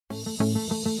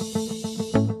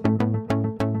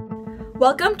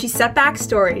Welcome to Setback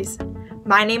Stories.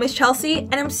 My name is Chelsea,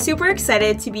 and I'm super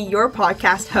excited to be your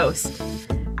podcast host.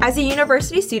 As a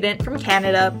university student from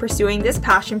Canada pursuing this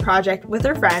passion project with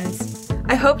our friends,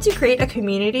 I hope to create a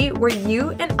community where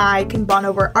you and I can bond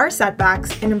over our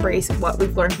setbacks and embrace what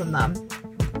we've learned from them.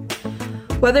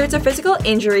 Whether it's a physical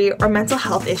injury or mental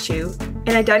health issue,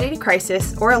 an identity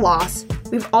crisis or a loss,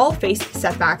 we've all faced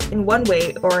setbacks in one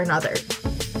way or another.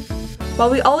 While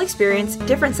we all experience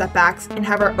different setbacks and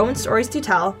have our own stories to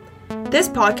tell, this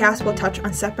podcast will touch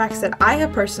on setbacks that I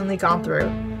have personally gone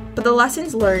through, but the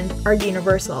lessons learned are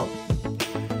universal.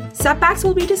 Setbacks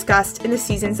will be discussed in the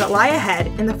seasons that lie ahead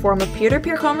in the form of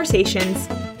peer-to-peer conversations,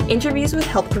 interviews with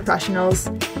health professionals,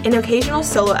 and occasional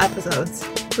solo episodes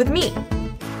with me.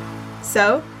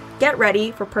 So, get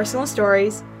ready for personal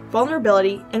stories,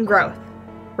 vulnerability, and growth,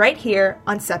 right here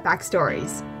on Setback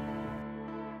Stories.